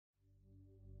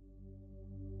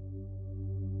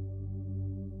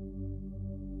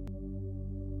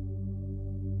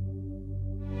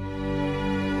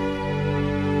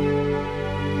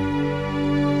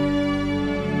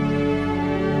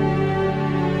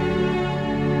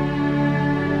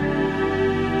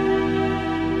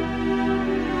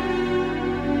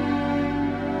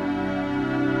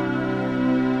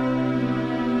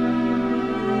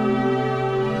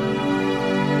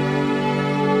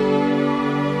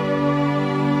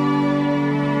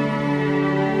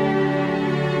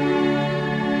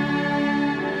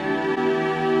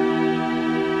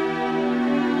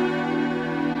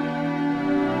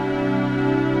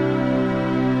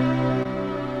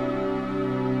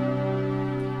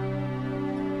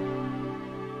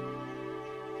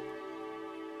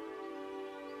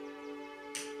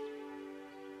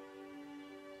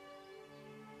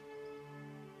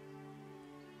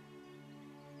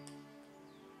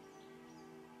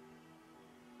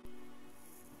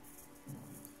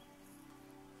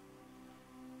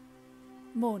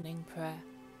Morning Prayer.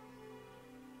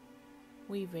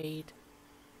 We read,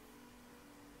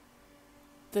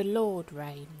 The Lord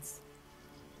reigns.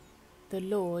 The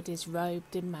Lord is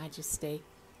robed in majesty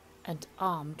and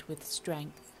armed with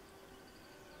strength.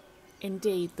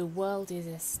 Indeed, the world is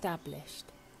established,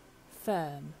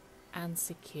 firm and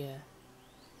secure.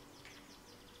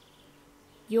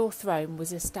 Your throne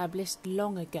was established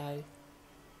long ago.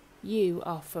 You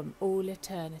are from all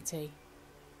eternity.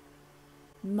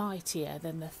 Mightier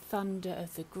than the thunder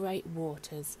of the great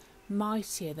waters,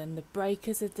 mightier than the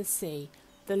breakers of the sea,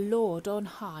 the Lord on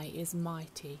high is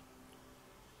mighty.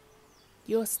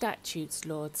 Your statutes,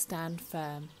 Lord, stand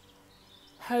firm.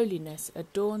 Holiness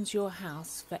adorns your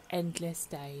house for endless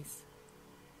days.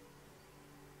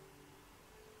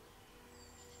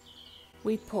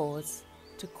 We pause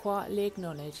to quietly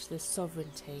acknowledge the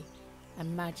sovereignty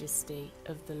and majesty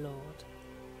of the Lord.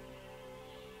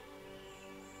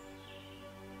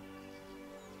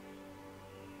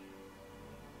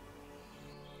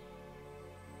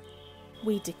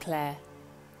 We declare,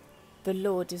 the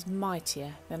Lord is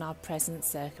mightier than our present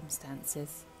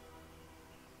circumstances.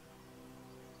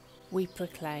 We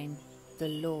proclaim, the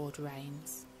Lord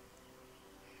reigns.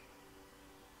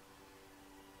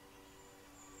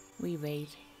 We read,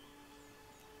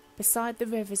 Beside the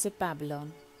rivers of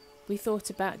Babylon, we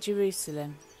thought about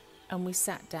Jerusalem, and we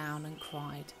sat down and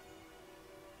cried.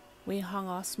 We hung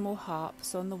our small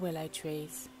harps on the willow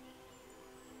trees.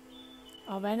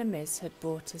 Our enemies had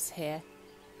brought us here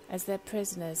as their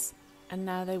prisoners, and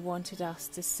now they wanted us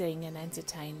to sing and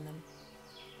entertain them.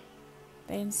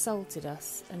 They insulted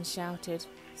us and shouted,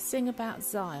 Sing about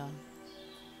Zion.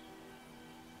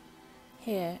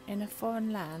 Here in a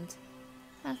foreign land,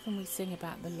 how can we sing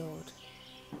about the Lord?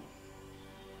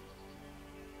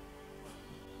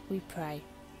 We pray.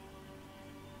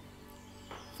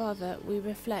 Father, we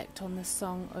reflect on the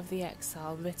song of the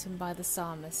exile written by the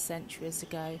psalmist centuries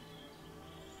ago,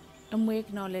 and we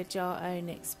acknowledge our own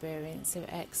experience of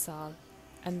exile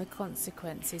and the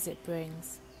consequences it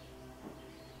brings.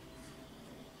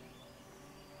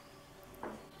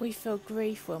 We feel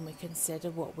grief when we consider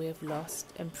what we have lost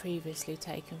and previously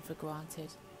taken for granted.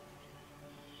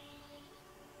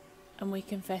 And we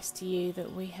confess to you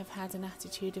that we have had an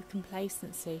attitude of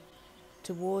complacency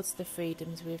towards the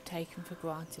freedoms we have taken for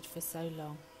granted for so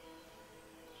long.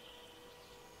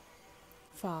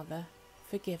 Father,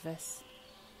 forgive us.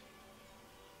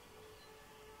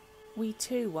 We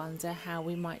too wonder how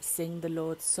we might sing the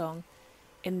Lord's song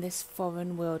in this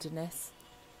foreign wilderness,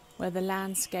 where the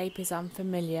landscape is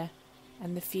unfamiliar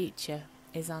and the future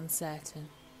is uncertain.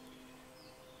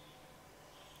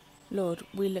 Lord,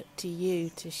 we look to you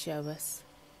to show us.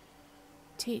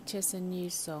 Teach us a new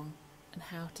song and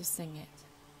how to sing it.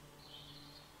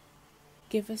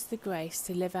 Give us the grace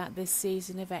to live out this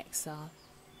season of exile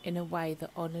in a way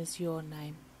that honours your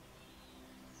name.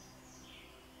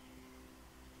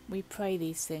 We pray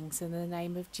these things in the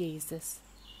name of Jesus,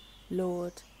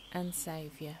 Lord and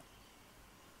Saviour.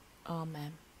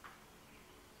 Amen.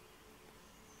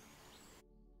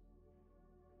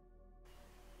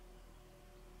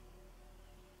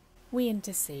 We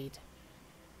intercede.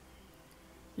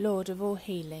 Lord of all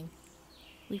healing,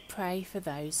 we pray for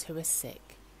those who are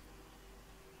sick.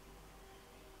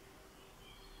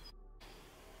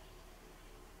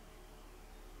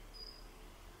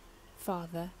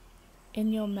 Father,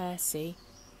 in your mercy,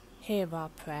 hear our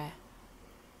prayer.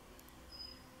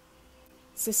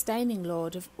 Sustaining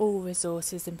Lord of all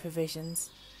resources and provisions,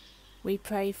 we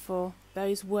pray for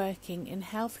those working in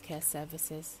healthcare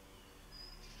services.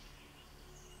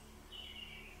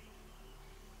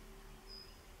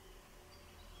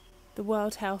 The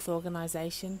World Health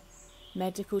Organization,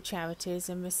 medical charities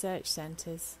and research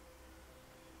centres.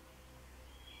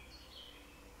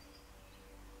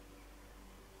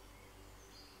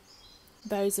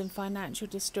 Those in financial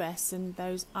distress and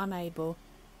those unable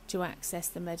to access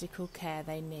the medical care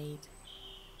they need.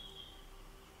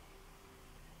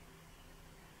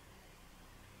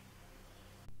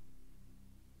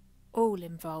 All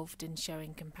involved in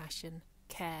showing compassion,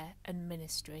 care and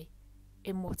ministry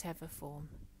in whatever form.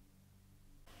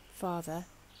 Father,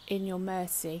 in your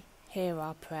mercy, hear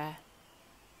our prayer.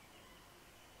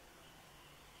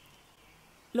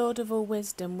 Lord of all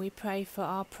wisdom, we pray for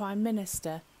our Prime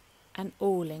Minister and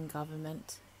all in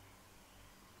government.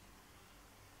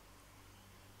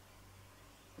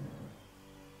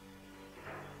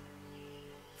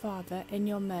 Father, in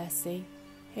your mercy,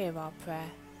 hear our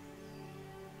prayer.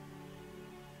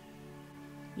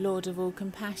 Lord of all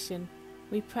compassion,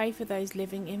 we pray for those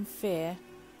living in fear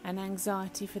and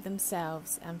anxiety for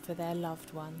themselves and for their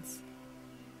loved ones.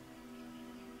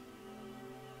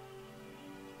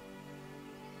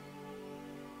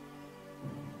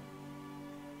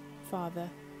 Father,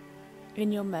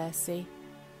 in your mercy,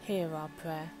 hear our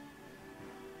prayer.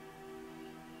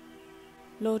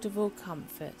 Lord of all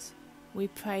comfort, we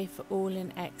pray for all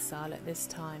in exile at this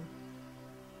time.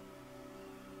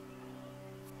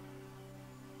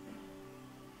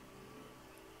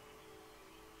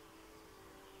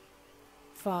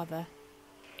 Father,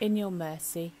 in your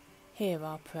mercy, hear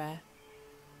our prayer.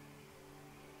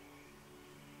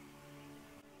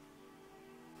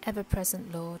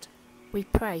 Ever-present Lord, we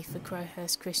pray for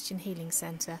Crowhurst Christian Healing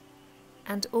Centre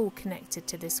and all connected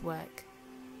to this work.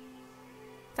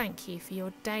 Thank you for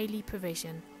your daily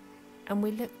provision, and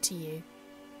we look to you,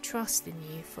 trusting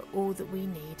you for all that we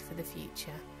need for the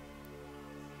future.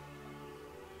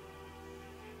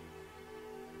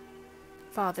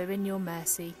 Father, in your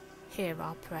mercy, hear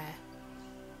our prayer.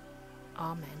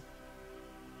 Amen.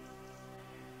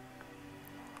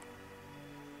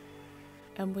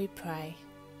 And we pray,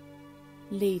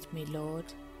 lead me, Lord,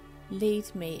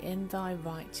 lead me in thy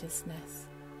righteousness.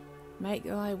 Make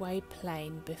thy way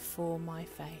plain before my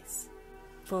face.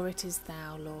 For it is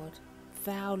thou,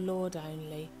 Lord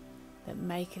only, that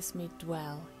makest me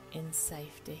dwell in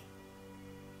safety.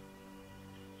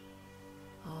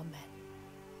 Amen.